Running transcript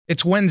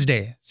It's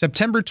Wednesday,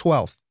 September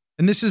 12th,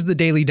 and this is the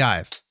Daily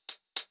Dive.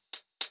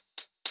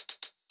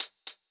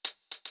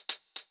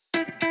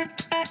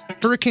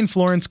 Hurricane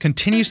Florence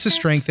continues to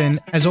strengthen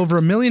as over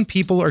 1 million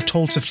people are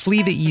told to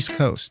flee the East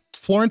Coast.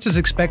 Florence is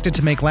expected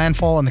to make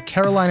landfall on the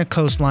Carolina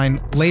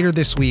coastline later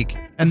this week,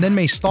 and then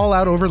may stall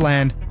out over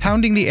land,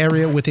 pounding the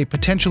area with a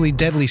potentially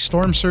deadly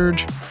storm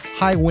surge,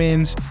 high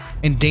winds,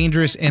 and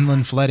dangerous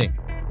inland flooding.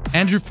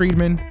 Andrew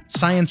Friedman,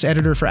 science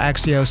editor for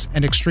Axios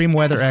and extreme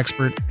weather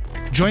expert,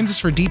 joins us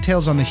for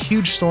details on the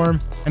huge storm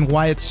and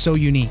why it's so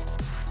unique.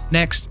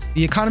 Next,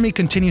 the economy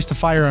continues to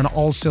fire on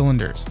all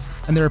cylinders,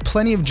 and there are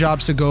plenty of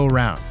jobs to go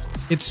around.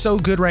 It's so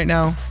good right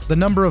now, the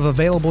number of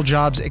available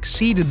jobs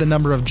exceeded the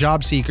number of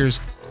job seekers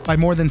by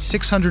more than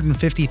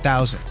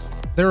 650,000.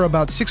 There are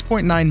about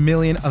 6.9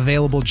 million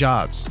available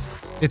jobs.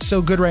 It's so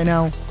good right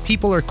now,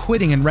 people are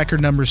quitting in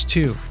record numbers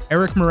too.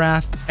 Eric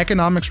Morath,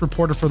 economics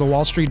reporter for the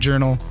Wall Street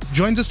Journal,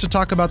 joins us to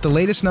talk about the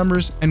latest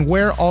numbers and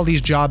where all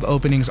these job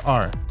openings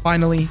are.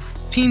 Finally,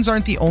 teens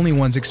aren't the only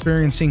ones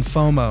experiencing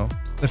FOMO,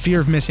 the fear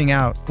of missing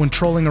out, when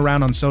trolling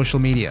around on social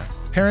media.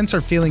 Parents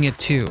are feeling it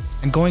too,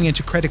 and going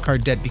into credit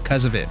card debt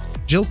because of it.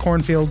 Jill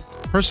Cornfield,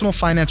 personal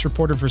finance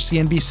reporter for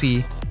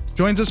CNBC,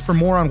 joins us for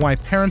more on why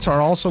parents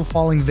are also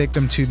falling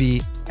victim to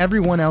the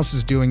everyone else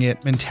is doing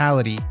it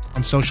mentality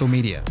on social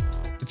media.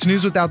 It's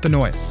news without the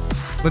noise.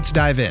 Let's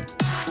dive in.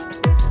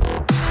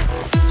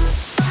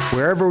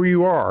 Wherever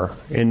you are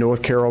in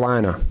North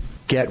Carolina,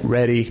 get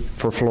ready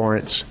for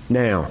Florence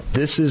now.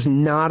 This is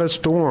not a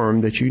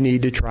storm that you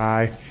need to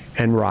try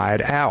and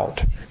ride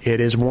out.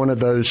 It is one of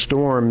those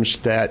storms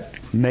that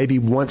maybe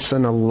once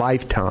in a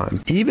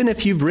lifetime. Even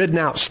if you've ridden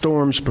out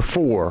storms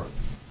before,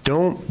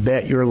 don't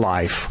bet your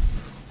life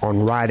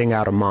on riding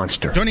out a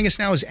monster. Joining us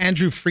now is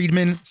Andrew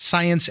Friedman,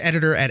 science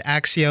editor at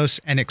Axios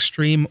and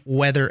extreme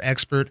weather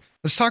expert.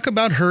 Let's talk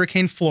about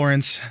Hurricane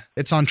Florence.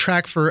 It's on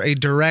track for a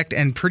direct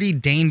and pretty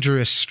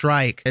dangerous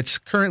strike. It's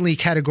currently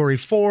Category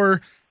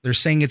 4. They're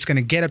saying it's going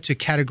to get up to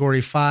Category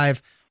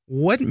 5.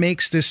 What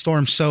makes this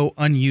storm so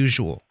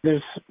unusual?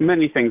 There's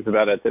many things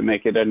about it that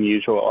make it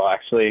unusual,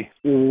 actually.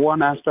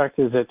 One aspect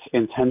is its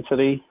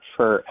intensity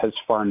for as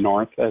far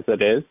north as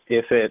it is.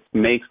 If it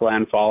makes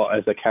landfall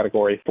as a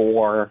Category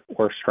 4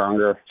 or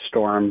stronger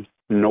storm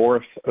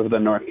north of the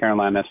North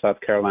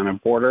Carolina-South Carolina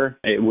border,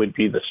 it would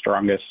be the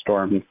strongest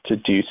storm to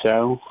do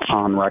so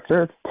on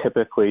record.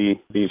 Typically,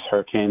 these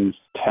hurricanes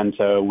tend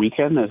to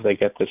weaken as they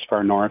get this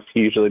far north,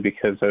 usually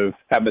because of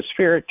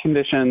atmospheric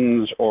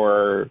conditions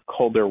or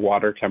colder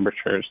water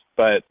temperatures.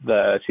 But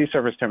the sea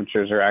surface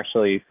temperatures are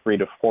actually 3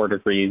 to 4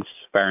 degrees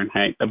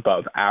Fahrenheit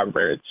above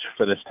average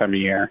for this time of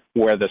year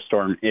where the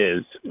storm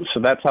is. So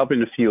that's helping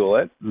to fuel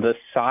it. The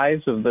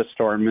size of the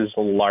storm is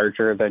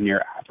larger than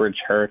your average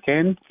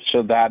hurricane.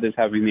 So that is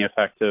having the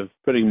effect of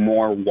putting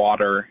more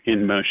water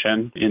in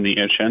motion in the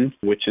ocean,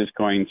 which is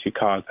going to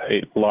cause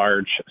a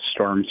large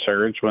storm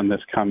surge when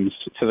this comes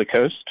to the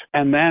coast.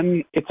 And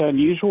then it's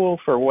unusual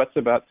for what's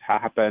about to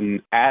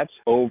happen at,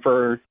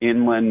 over,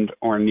 inland,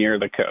 or near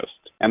the coast.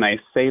 And I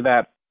say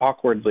that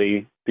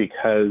awkwardly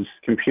because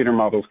computer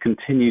models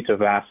continue to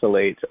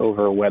vacillate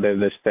over whether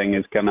this thing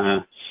is going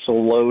to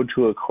slow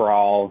to a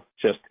crawl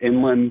just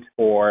inland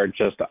or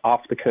just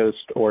off the coast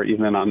or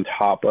even on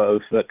top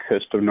of the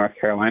coast of North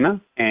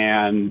Carolina.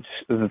 And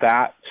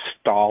that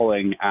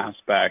stalling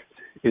aspect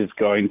is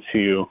going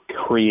to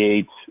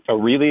create a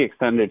really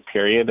extended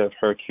period of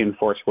hurricane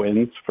force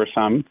winds for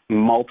some,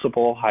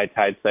 multiple high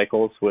tide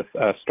cycles with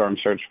storm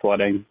surge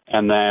flooding,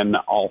 and then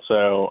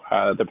also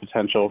the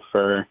potential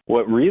for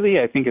what really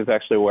I think is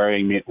actually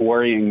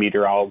worrying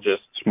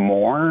meteorologists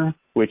more,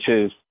 which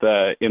is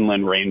the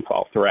inland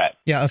rainfall threat.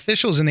 Yeah,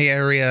 officials in the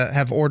area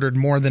have ordered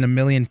more than 1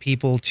 million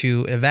people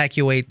to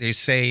evacuate. They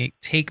say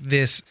take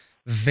this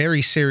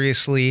very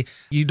seriously.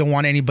 You don't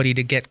want anybody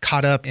to get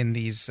caught up in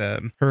these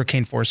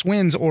hurricane force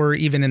winds or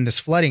even in this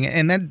flooding.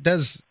 And that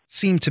does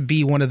seem to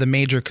be one of the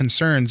major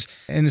concerns.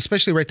 And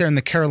especially right there in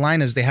the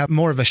Carolinas, they have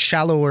more of a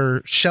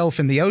shallower shelf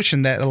in the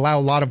ocean that allow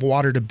a lot of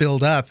water to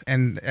build up.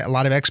 And a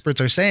lot of experts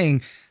are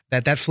saying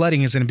that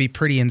flooding is going to be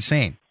pretty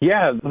insane.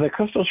 Yeah, the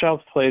coastal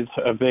shelf plays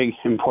a big,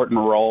 important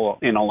role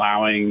in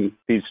allowing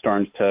these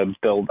storms to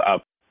build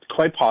up. It's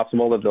quite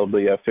possible that there'll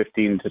be a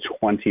 15 to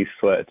 20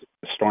 foot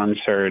storm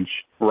surge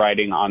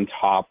riding on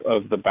top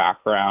of the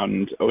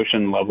background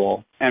ocean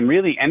level. And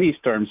really any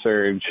storm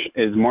surge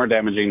is more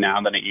damaging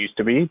now than it used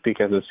to be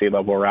because of sea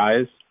level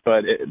rise.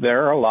 But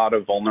there are a lot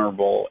of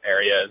vulnerable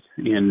areas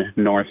in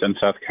North and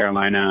South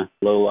Carolina,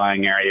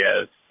 low-lying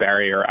areas,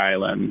 barrier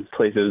islands,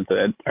 places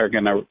that are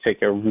going to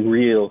take a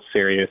real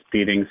serious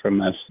beating from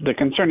this. The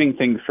concerning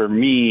thing for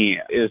me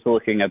is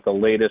looking at the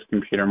latest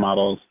computer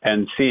models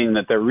and seeing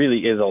that there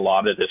really is a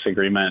lot of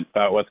disagreement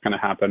about what's going to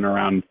happen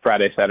around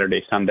Friday,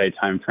 Saturday, Sunday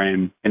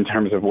timeframe in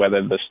terms of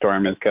whether the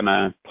storm is going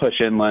to push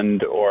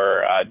inland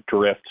or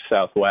drift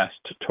southwest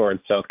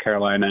towards South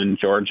Carolina and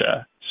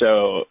Georgia.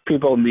 So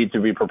people need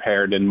to be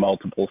prepared in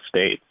multiple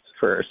states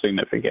for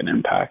significant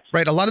impact.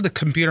 Right. A lot of the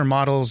computer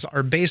models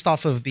are based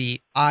off of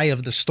the eye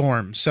of the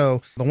storm.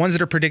 So the ones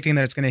that are predicting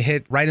that it's going to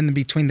hit right in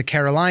between the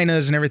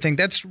Carolinas and everything,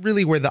 that's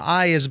really where the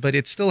eye is, but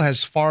it still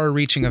has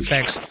far-reaching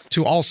effects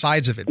to all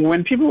sides of it.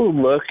 When people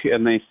look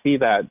and they see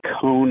that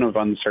cone of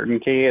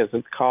uncertainty, as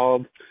it's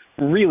called,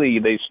 really,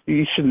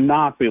 you should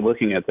not be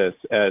looking at this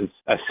as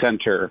a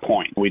center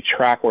point. We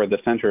track where the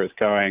center is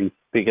going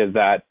because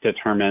that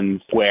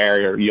determines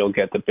where you'll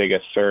get the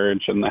biggest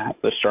surge and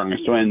the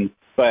strongest wind.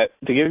 But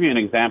to give you an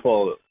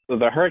example,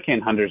 the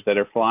hurricane hunters that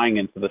are flying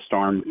into the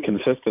storm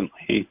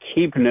consistently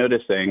keep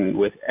noticing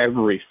with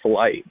every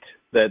flight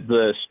that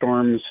the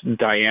storm's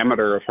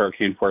diameter of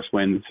hurricane force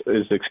winds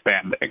is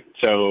expanding.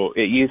 So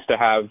it used to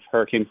have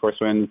hurricane force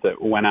winds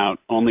that went out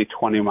only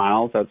 20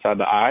 miles outside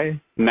the eye.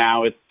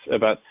 Now it's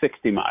about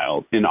 60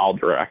 miles in all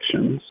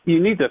directions.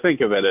 You need to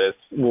think of it as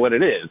what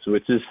it is,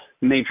 which is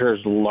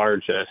nature's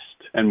largest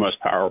and most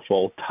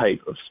powerful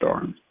type of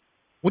storm.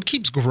 What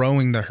keeps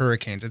growing the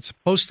hurricanes? It's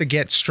supposed to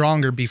get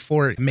stronger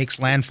before it makes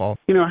landfall.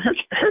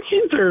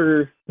 Hurricanes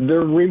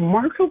they're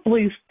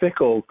remarkably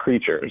fickle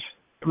creatures.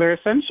 They're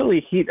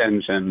essentially heat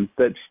engines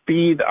that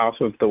feed off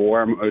of the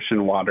warm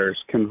ocean waters,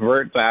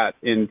 convert that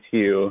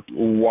into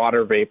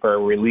water vapor,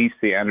 release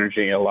the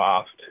energy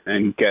aloft,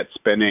 and get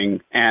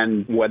spinning.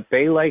 And what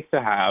they like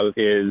to have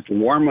is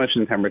warm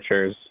ocean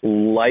temperatures,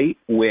 light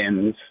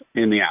winds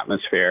in the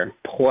atmosphere,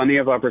 plenty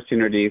of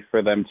opportunity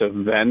for them to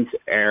vent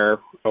air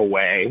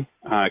away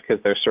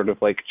because they're sort of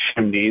like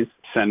chimneys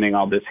sending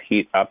all this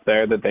heat up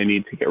there that they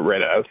need to get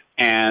rid of.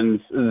 And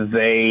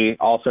they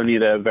also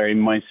need a very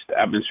moist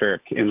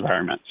atmospheric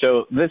environment.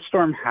 So this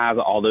storm has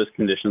all those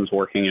conditions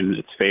working in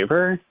its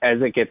favor. As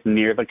it gets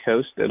near the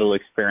coast, it'll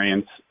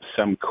experience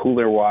some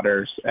cooler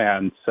waters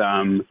and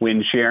some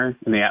wind shear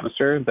in the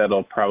atmosphere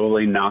that'll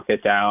probably knock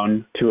it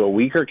down to a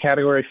weaker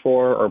Category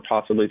 4 or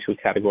possibly to a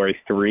Category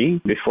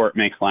 3 before it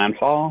makes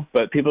landfall.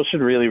 But people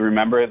should really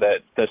remember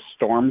that the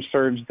storm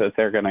surge that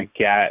they're going to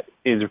get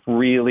is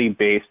really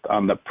based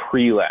on the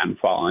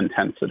pre-landfall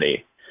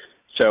intensity.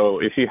 So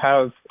if you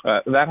have,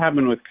 that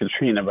happened with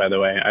Katrina, by the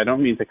way. I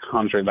don't mean to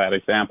conjure that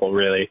example,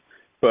 really.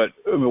 But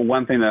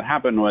one thing that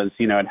happened was,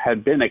 it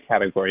had been a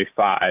Category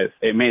 5.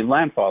 It made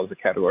landfall as a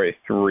Category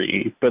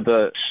 3. But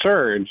the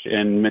surge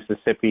in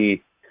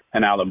Mississippi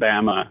and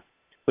Alabama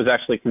was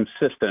actually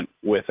consistent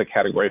with a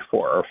Category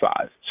 4 or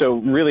 5. So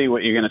really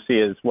what you're going to see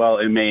is, well,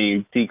 it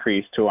may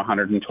decrease to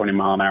 120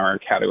 mile an hour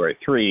Category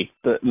 3.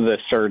 The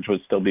surge would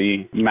still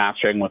be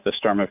matching with the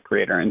storm of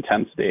greater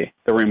intensity.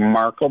 The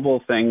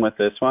remarkable thing with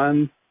this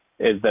one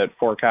is that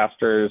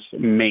forecasters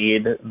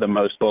made the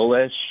most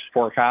bullish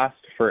forecast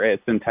for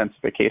its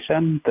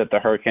intensification that the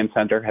Hurricane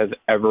Center has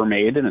ever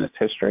made in its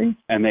history,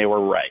 and they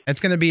were right.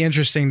 It's going to be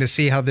interesting to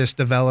see how this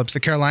develops.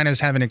 The Carolinas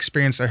haven't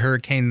experienced a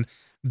hurricane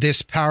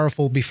this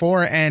powerful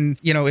before, and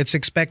it's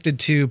expected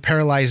to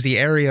paralyze the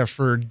area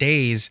for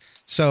days,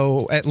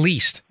 so at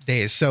least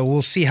days. So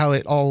we'll see how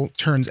it all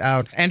turns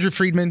out. Andrew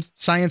Friedman,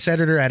 science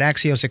editor at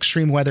Axios,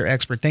 extreme weather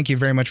expert, thank you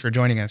very much for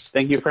joining us.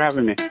 Thank you for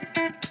having me.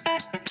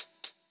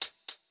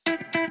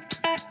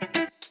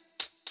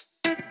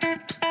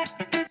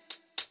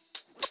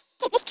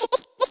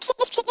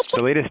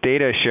 The latest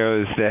data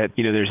shows that,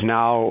 there's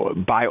now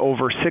by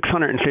over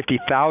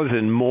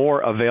 650,000 more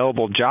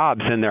available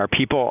jobs than there are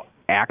people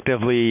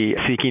actively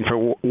seeking for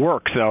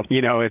work. So,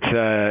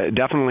 it's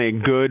definitely a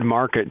good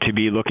market to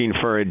be looking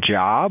for a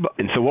job.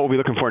 And so what we'll be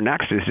looking for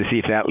next is to see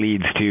if that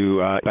leads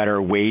to better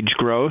wage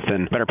growth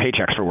and better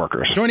paychecks for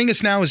workers. Joining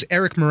us now is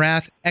Eric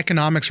Morath,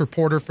 economics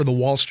reporter for the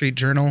Wall Street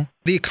Journal.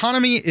 The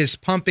economy is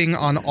pumping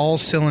on all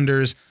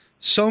cylinders,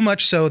 so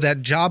much so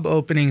that job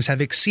openings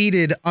have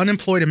exceeded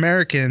unemployed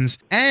Americans,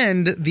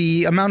 and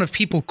the amount of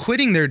people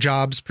quitting their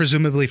jobs,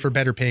 presumably for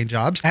better paying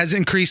jobs, has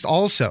increased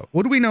also.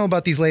 What do we know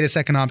about these latest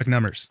economic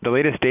numbers? The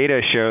latest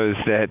data shows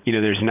that,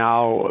 there's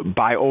now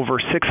by over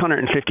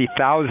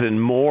 650,000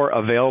 more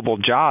available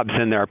jobs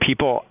than there are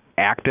people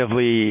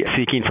actively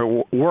seeking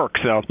for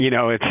work. So,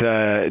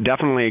 it's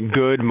definitely a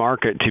good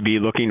market to be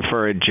looking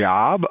for a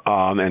job,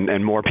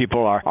 and more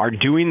people are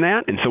doing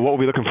that. And so what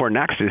we'll be looking for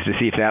next is to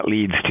see if that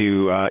leads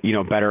to,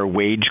 better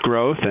wage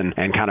growth and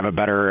kind of a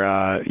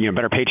better,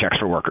 better paychecks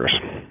for workers.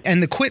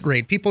 And the quit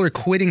rate, people are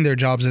quitting their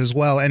jobs as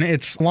well. And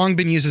it's long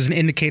been used as an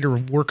indicator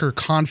of worker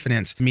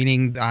confidence,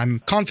 meaning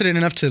I'm confident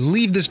enough to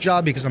leave this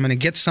job because I'm going to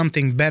get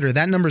something better.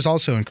 That number's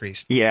also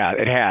increased. Yeah,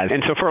 it has.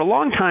 And so for a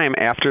long time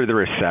after the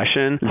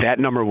recession, that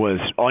number was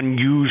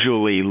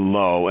unusually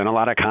low, and a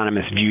lot of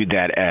economists viewed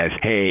that as,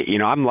 hey,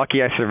 I'm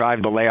lucky I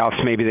survived the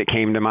layoffs maybe that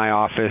came to my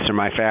office or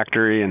my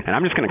factory, and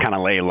I'm just going to kind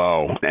of lay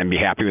low and be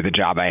happy with the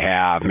job I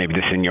have. Maybe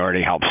the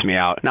seniority helps me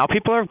out. Now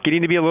people are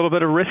getting to be a little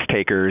bit of risk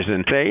takers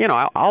and say,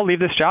 I'll leave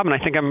this job, and I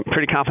think I'm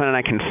pretty confident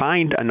I can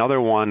find another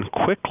one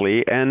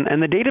quickly, and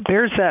the data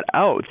bears that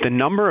out. The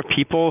number of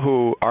people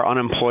who are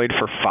unemployed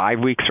for 5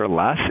 weeks or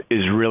less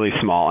is really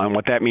small, and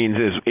what that means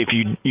is if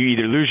you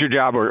either lose your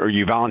job or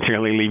you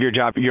voluntarily leave your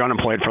job, you're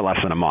unemployed for less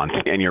than a month,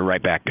 and you're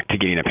right back to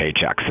getting a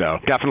paycheck. So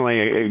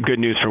definitely good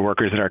news for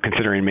workers that are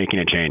considering making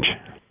a change.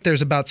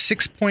 There's about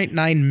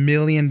 6.9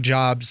 million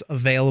jobs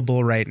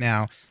available right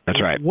now.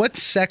 That's right. What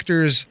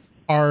sectors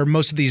are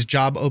most of these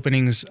job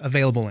openings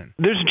available in?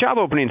 There's job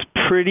openings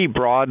pretty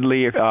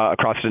broadly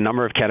across a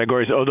number of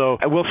categories, although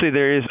I will say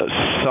there is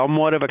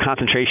somewhat of a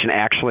concentration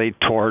actually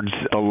towards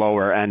the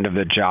lower end of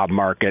the job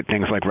market,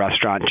 things like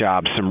restaurant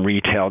jobs, some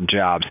retail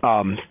jobs.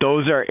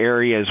 Those are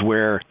areas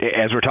where,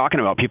 as we're talking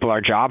about, people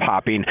are job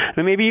hopping.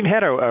 And maybe you've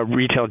had a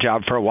retail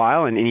job for a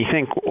while and you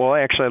think, well,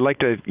 actually, I'd like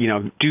to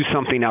do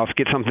something else,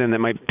 get something that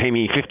might pay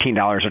me $15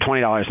 or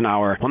 $20 an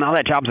hour. Well, now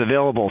that job's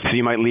available, so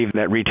you might leave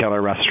that retail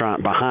or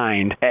restaurant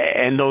behind.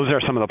 And those are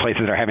some of the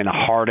places that are having the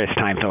hardest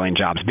time filling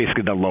jobs,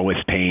 basically the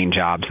lowest paying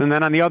jobs. And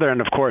then on the other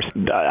end, of course,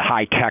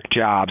 high-tech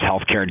jobs,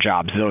 healthcare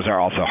jobs, those are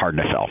also hard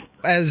to fill.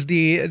 As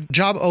the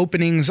job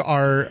openings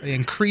are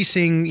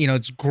increasing,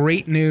 it's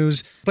great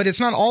news, but it's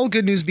not all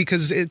good news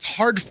because it's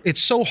hard.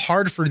 It's so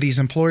hard for these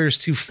employers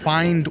to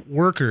find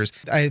workers.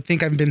 I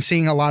think I've been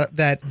seeing a lot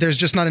that there's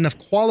just not enough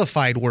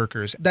qualified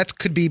workers. That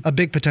could be a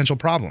big potential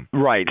problem.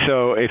 Right.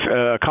 So if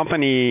a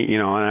company,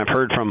 and I've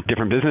heard from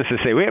different businesses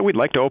say, we'd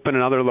like to open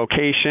another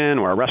location,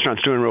 or a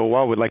restaurant's doing real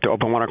well, we'd like to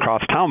open one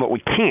across town, but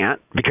we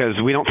can't because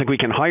we don't think we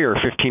can hire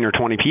 15 or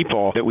 20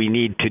 people that we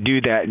need to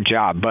do that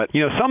job. But,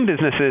 some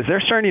businesses,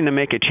 they're starting to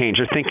make a change.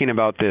 They're thinking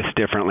about this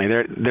differently.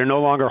 They're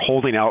no longer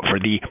holding out for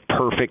the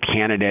perfect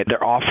candidate.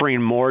 They're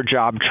offering more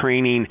job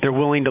training. They're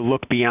willing to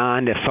look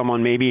beyond if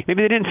someone maybe they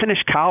didn't finish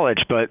college,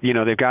 but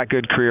they've got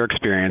good career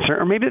experience,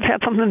 or maybe they've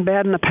had something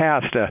bad in the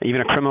past, even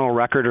a criminal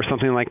record or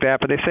something like that.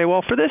 But they say,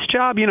 well, for this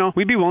job,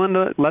 we'd be willing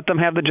to let them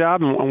have the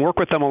job and work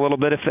with them a little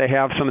bit if they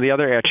have some of the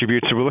other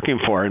attributes that we're looking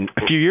for. And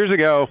a few years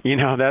ago,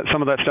 that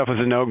some of that stuff was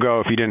a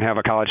no-go if you didn't have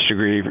a college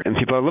degree. And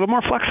people are a little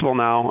more flexible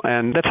now,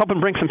 and that's helping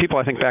bring some people,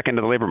 I think, back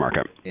into the labor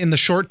market. In the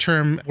short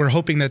term, we're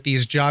hoping that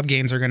these job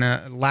gains are going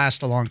to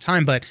last a long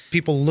time, but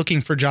people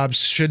looking for jobs,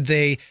 should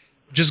they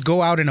just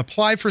go out and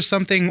apply for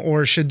something,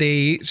 or should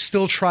they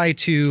still try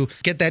to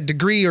get that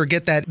degree or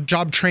get that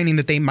job training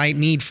that they might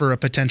need for a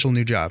potential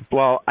new job?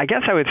 Well, I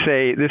guess I would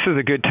say this is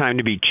a good time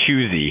to be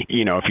choosy,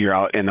 if you're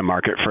out in the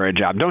market for a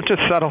job. Don't just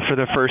settle for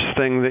the first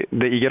thing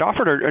that you get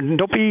offered, or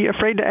don't be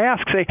afraid to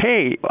ask. Say,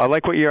 hey, I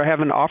like what you're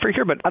having to offer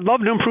here, but I'd love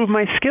to improve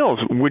my skills.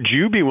 Would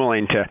you be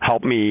willing to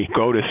help me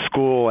go to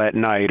school at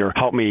night, or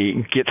help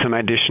me get some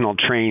additional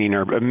training,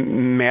 or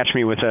match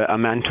me with a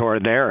mentor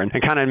there, and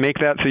kind of make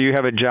that so you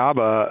have a job?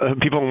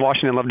 People in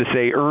Washington love to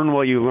say, earn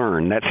while you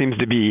learn. That seems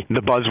to be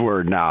the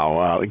buzzword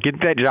now. Get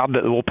that job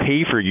that will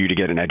pay for you to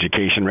get an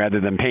education rather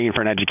than paying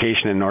for an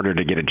education in order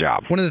to get a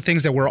job. One of the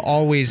things that we're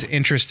always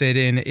interested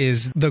in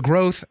is the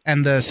growth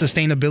and the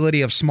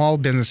sustainability of small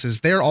businesses.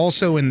 They're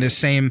also in this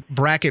same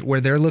bracket where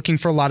they're looking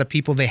for a lot of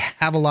people. They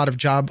have a lot of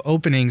job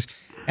openings.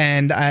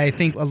 And I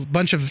think a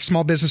bunch of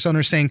small business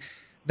owners saying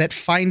that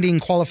finding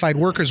qualified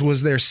workers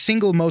was their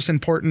single most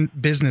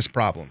important business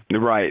problem.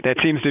 Right. That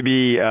seems to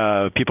be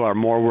people are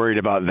more worried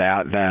about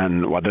that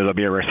than whether there'll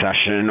be a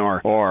recession or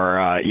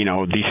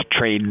these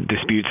trade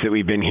disputes that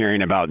we've been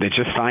hearing about. It's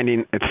just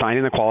finding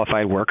the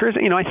qualified workers.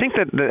 I think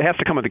that has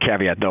to come with a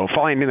caveat, though,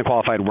 finding the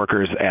qualified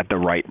workers at the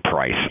right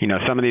price.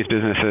 Some of these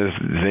businesses,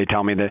 they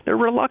tell me that they're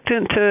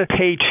reluctant to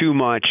pay too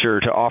much or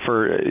to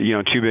offer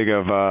too big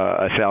of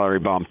a salary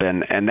bump,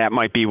 and that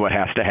might be what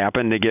has to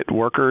happen to get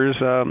workers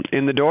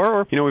in the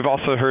door. Or we've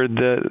also heard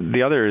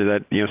the other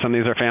that some of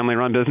these are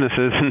family-run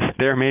businesses, and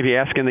they're maybe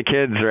asking the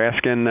kids or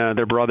asking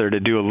their brother to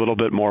do a little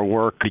bit more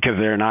work because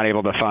they're not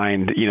able to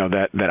find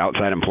that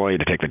outside employee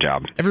to take the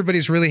job.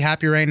 Everybody's really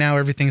happy right now.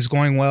 Everything's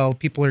going well.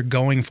 People are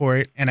going for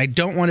it, and I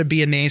don't want to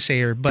be a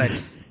naysayer, but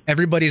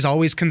everybody's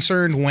always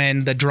concerned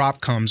when the drop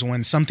comes,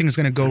 when something's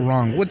going to go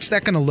wrong. What's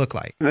that going to look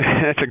like?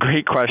 That's a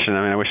great question.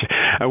 I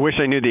wish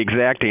I knew the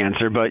exact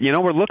answer, but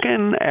we're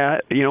looking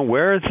at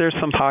where there's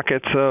some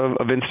pockets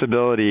of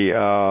instability.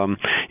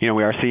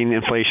 We are seeing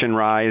inflation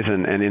rise,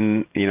 and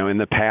in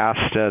the past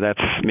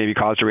that's maybe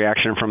caused a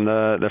reaction from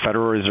the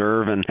Federal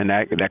Reserve, and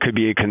that could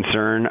be a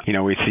concern.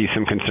 We see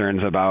some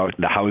concerns about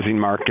the housing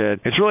market.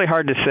 It's really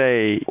hard to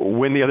say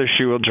when the other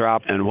shoe will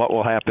drop and what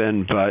will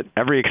happen, but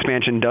every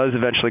expansion does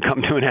eventually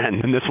come to an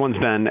end, and this one's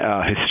been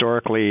a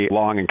historically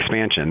long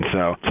expansion.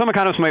 So some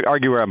economists might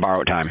argue we're on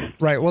borrowed time.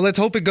 Right. Well, let's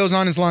hope it goes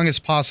on as long as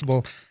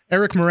possible.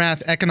 Eric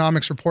Morath,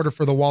 economics reporter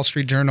for the Wall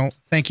Street Journal,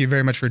 thank you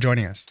very much for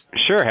joining us.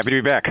 Sure. Happy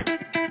to be back.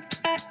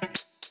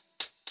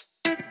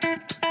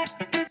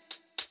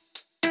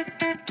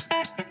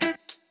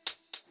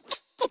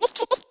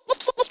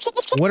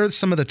 What are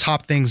some of the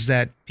top things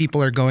that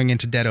people are going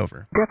into debt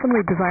over?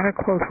 Definitely designer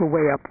clothes were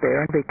way up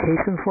there.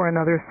 Vacations were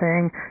another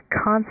thing.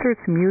 Concerts,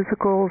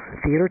 musicals,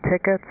 theater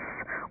tickets.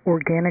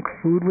 Organic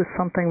food was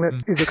something that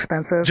is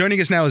expensive.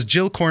 Joining us now is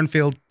Jill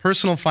Cornfield,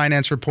 personal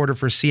finance reporter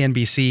for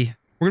CNBC.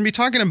 We're going to be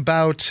talking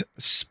about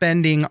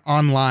spending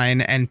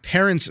online and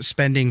parents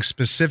spending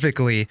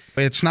specifically.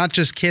 It's not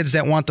just kids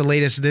that want the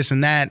latest this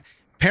and that.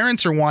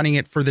 Parents are wanting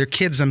it for their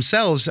kids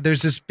themselves.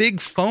 There's this big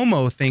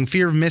FOMO thing,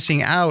 fear of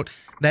missing out,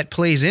 that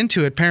plays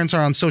into it. Parents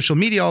are on social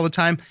media all the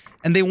time,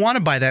 and they want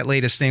to buy that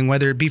latest thing,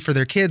 whether it be for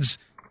their kids,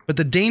 But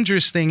the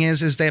dangerous thing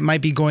is that it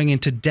might be going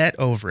into debt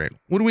over it.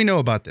 What do we know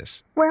about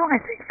this? Well, I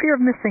think fear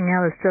of missing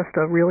out is just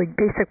a really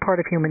basic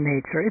part of human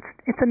nature.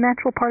 It's a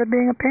natural part of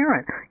being a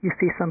parent. You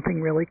see something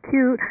really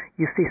cute,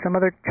 you see some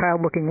other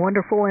child looking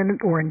wonderful in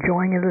it or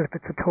enjoying it as if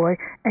it's a toy,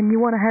 and you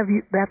want to have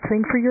that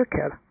thing for your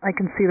kid. I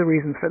can see the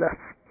reasons for this.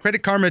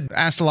 Credit Karma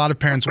asked a lot of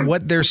parents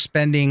what they're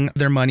spending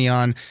their money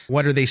on.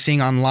 What are they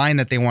seeing online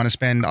that they want to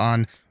spend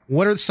on?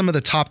 What are some of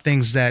the top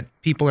things that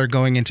people are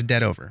going into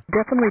debt over?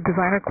 Definitely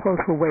designer clothes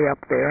were way up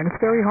there, and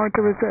it's very hard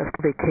to resist.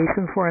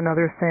 Vacations were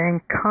another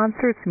thing.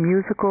 Concerts,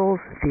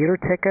 musicals, theater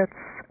tickets.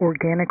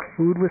 Organic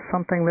food was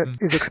something that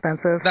is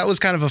expensive. That was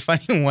kind of a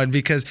funny one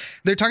because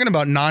they're talking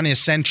about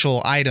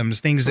non-essential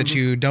items, things that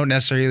you don't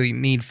necessarily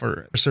need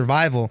for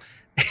survival.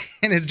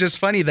 And it's just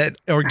funny that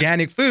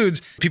organic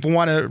foods, people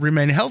want to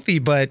remain healthy,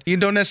 but you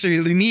don't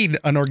necessarily need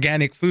an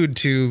organic food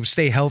to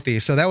stay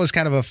healthy. So that was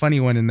kind of a funny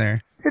one in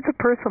there. It's a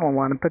personal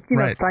one, but,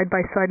 Right. side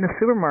by side in the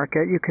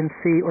supermarket, you can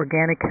see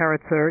organic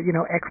carrots are,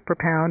 X per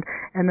pound,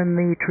 and then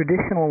the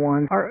traditional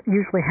ones are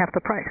usually half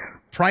the price.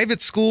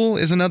 Private school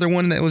is another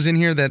one that was in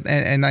here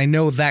and I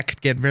know that could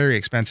get very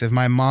expensive.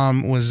 My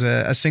mom was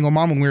a single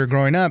mom when we were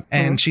growing up,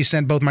 and she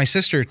sent both my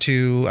sister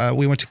to,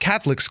 we went to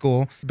Catholic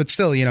school, but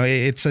still,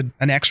 it's an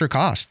extra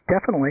cost.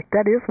 Definitely.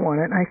 That is one,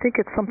 and I think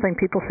it's something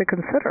people should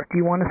consider. Do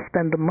you want to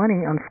spend the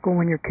money on school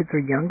when your kids are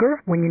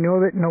younger, when you know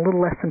that in a little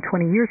less than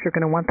 20 years you're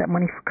going to want that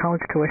money for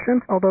college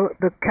tuition? Although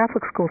the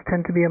Catholic schools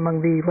tend to be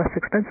among the less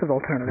expensive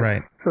alternatives.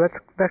 Right. So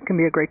that can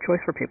be a great choice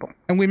for people.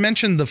 And we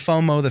mentioned the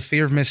FOMO, the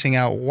fear of missing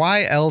out.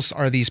 Why else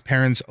are these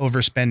parents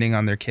overspending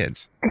on their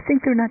kids? I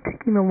think they're not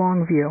taking the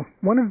long view.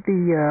 One of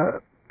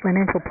the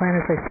financial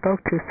planners I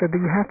spoke to said that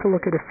you have to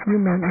look at a few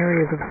main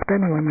areas of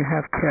spending when you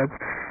have kids.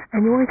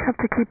 And you always have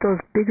to keep those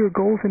bigger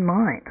goals in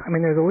mind. I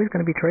mean, there's always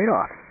going to be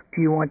trade-offs.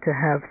 Do you want to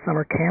have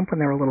summer camp when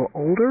they're a little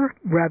older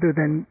rather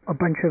than a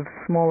bunch of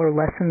smaller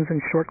lessons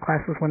and short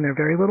classes when they're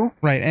very little?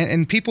 Right.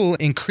 And people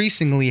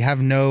increasingly have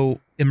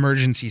no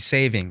emergency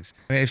savings.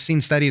 I've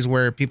seen studies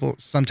where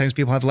sometimes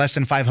people have less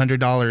than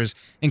 $500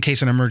 in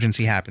case an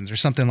emergency happens or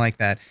something like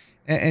that.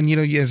 And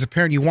as a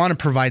parent, you want to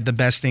provide the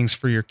best things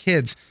for your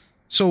kids.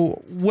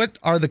 So what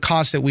are the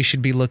costs that we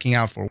should be looking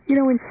out for?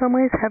 In some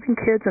ways, having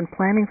kids and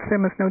planning for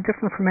them is no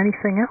different from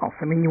anything else.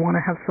 I mean, you want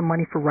to have some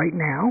money for right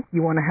now.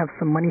 You want to have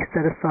some money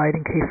set aside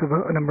in case of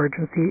an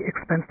emergency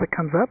expense that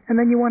comes up. And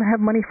then you want to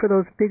have money for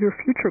those bigger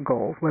future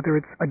goals, whether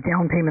it's a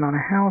down payment on a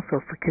house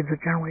or for kids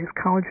that generally is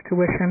college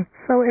tuition.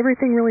 So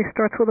everything really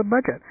starts with a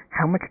budget.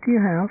 How much do you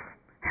have?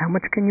 How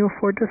much can you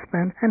afford to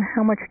spend? And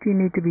how much do you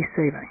need to be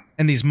saving?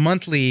 And these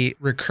monthly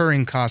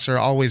recurring costs are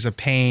always a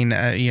pain.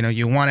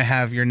 You want to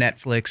have your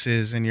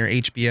Netflixes and your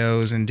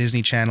HBOs and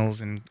Disney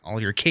channels and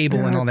all your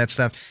cable and all that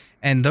stuff.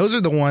 And those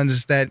are the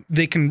ones that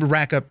they can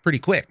rack up pretty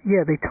quick.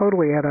 Yeah, they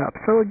totally add up.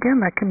 So again,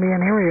 that can be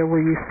an area where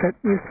you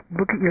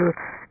look at your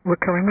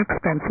recurring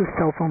expenses,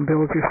 cell phone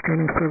bills, your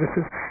streaming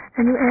services,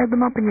 and you add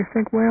them up and you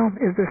think, well,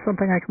 is there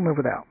something I can live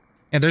without?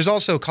 And there's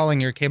also calling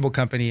your cable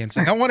company and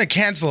saying, I want to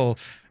cancel.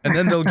 And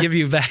then they'll give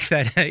you back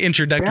that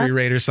introductory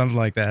rate or something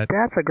like that.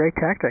 That's a great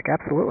tactic.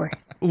 Absolutely.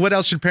 What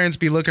else should parents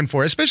be looking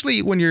for?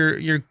 Especially when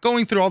you're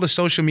going through all the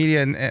social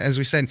media. And as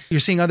we said, you're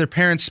seeing other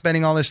parents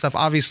spending all this stuff.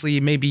 Obviously,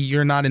 maybe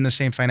you're not in the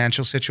same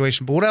financial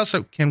situation. But what else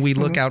can we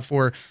look out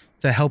for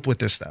to help with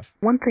this stuff?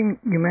 One thing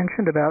you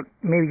mentioned about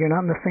maybe you're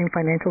not in the same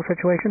financial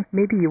situation,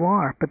 maybe you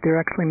are, but they're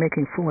actually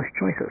making foolish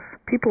choices.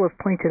 People have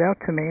pointed out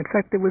to me, in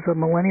fact, there was a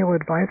millennial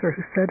advisor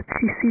who said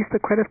she sees the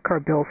credit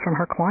card bills from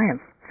her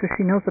clients, so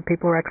she knows that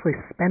people are actually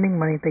spending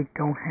money they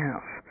don't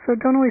have. So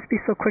don't always be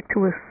so quick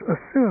to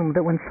assume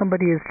that when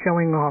somebody is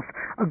showing off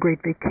a great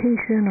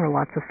vacation or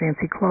lots of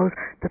fancy clothes,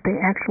 that they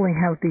actually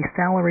have the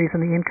salaries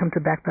and the income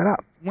to back that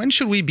up. When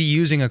should we be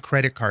using a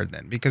credit card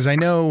then? Because I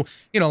know,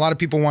 a lot of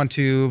people want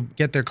to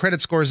get their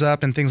credit scores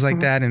up and things like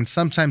that. And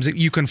sometimes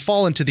you can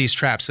fall into these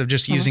traps of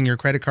just using your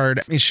credit card.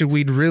 I mean, should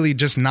we really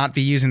just not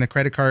be using the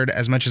credit card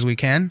as much as we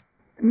can?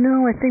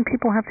 No, I think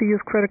people have to use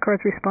credit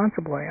cards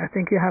responsibly. I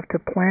think you have to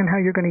plan how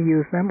you're going to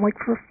use them. Like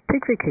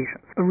take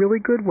vacations. A really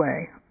good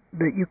way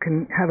that you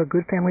can have a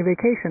good family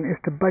vacation is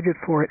to budget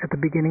for it at the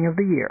beginning of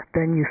the year.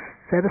 Then you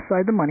set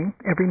aside the money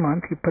every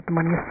month. You put the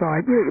money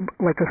aside,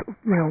 like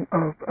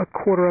a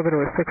quarter of it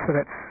or a sixth of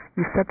it.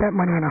 You set that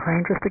money in a high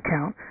interest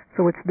account,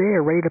 so it's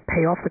there ready to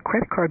pay off the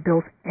credit card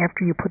bills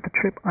after you put the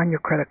trip on your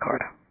credit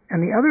card.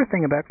 And the other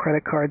thing about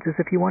credit cards is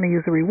if you want to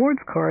use a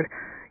rewards card,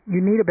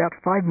 you need about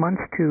 5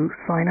 months to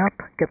sign up,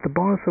 get the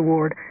bonus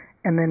award,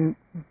 and then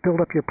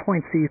build up your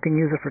points so you can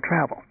use it for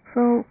travel.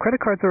 So credit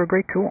cards are a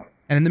great tool.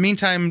 And in the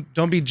meantime,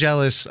 don't be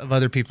jealous of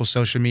other people's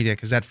social media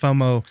because that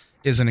FOMO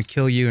is going to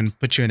kill you and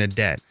put you in a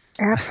debt.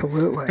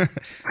 Absolutely.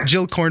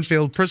 Jill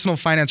Cornfield, personal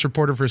finance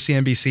reporter for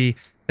CNBC.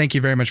 Thank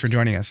you very much for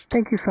joining us.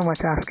 Thank you so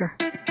much, Oscar.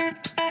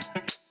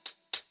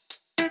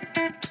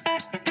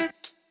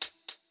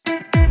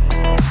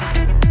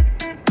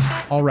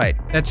 All right,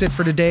 that's it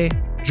for today.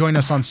 Join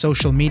us on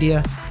social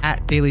media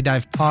at Daily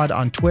Dive Pod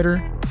on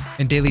Twitter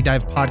and Daily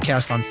Dive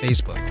Podcast on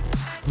Facebook.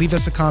 Leave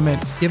us a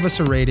comment, give us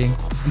a rating,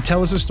 and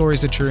tell us the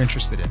stories that you're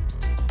interested in.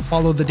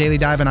 Follow The Daily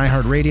Dive on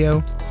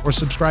iHeartRadio or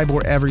subscribe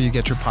wherever you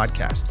get your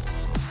podcasts.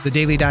 The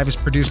Daily Dive is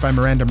produced by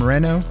Miranda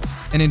Moreno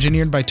and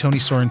engineered by Tony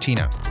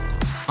Sorrentino.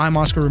 I'm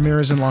Oscar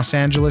Ramirez in Los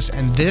Angeles,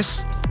 and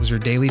this was your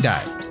Daily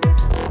Dive.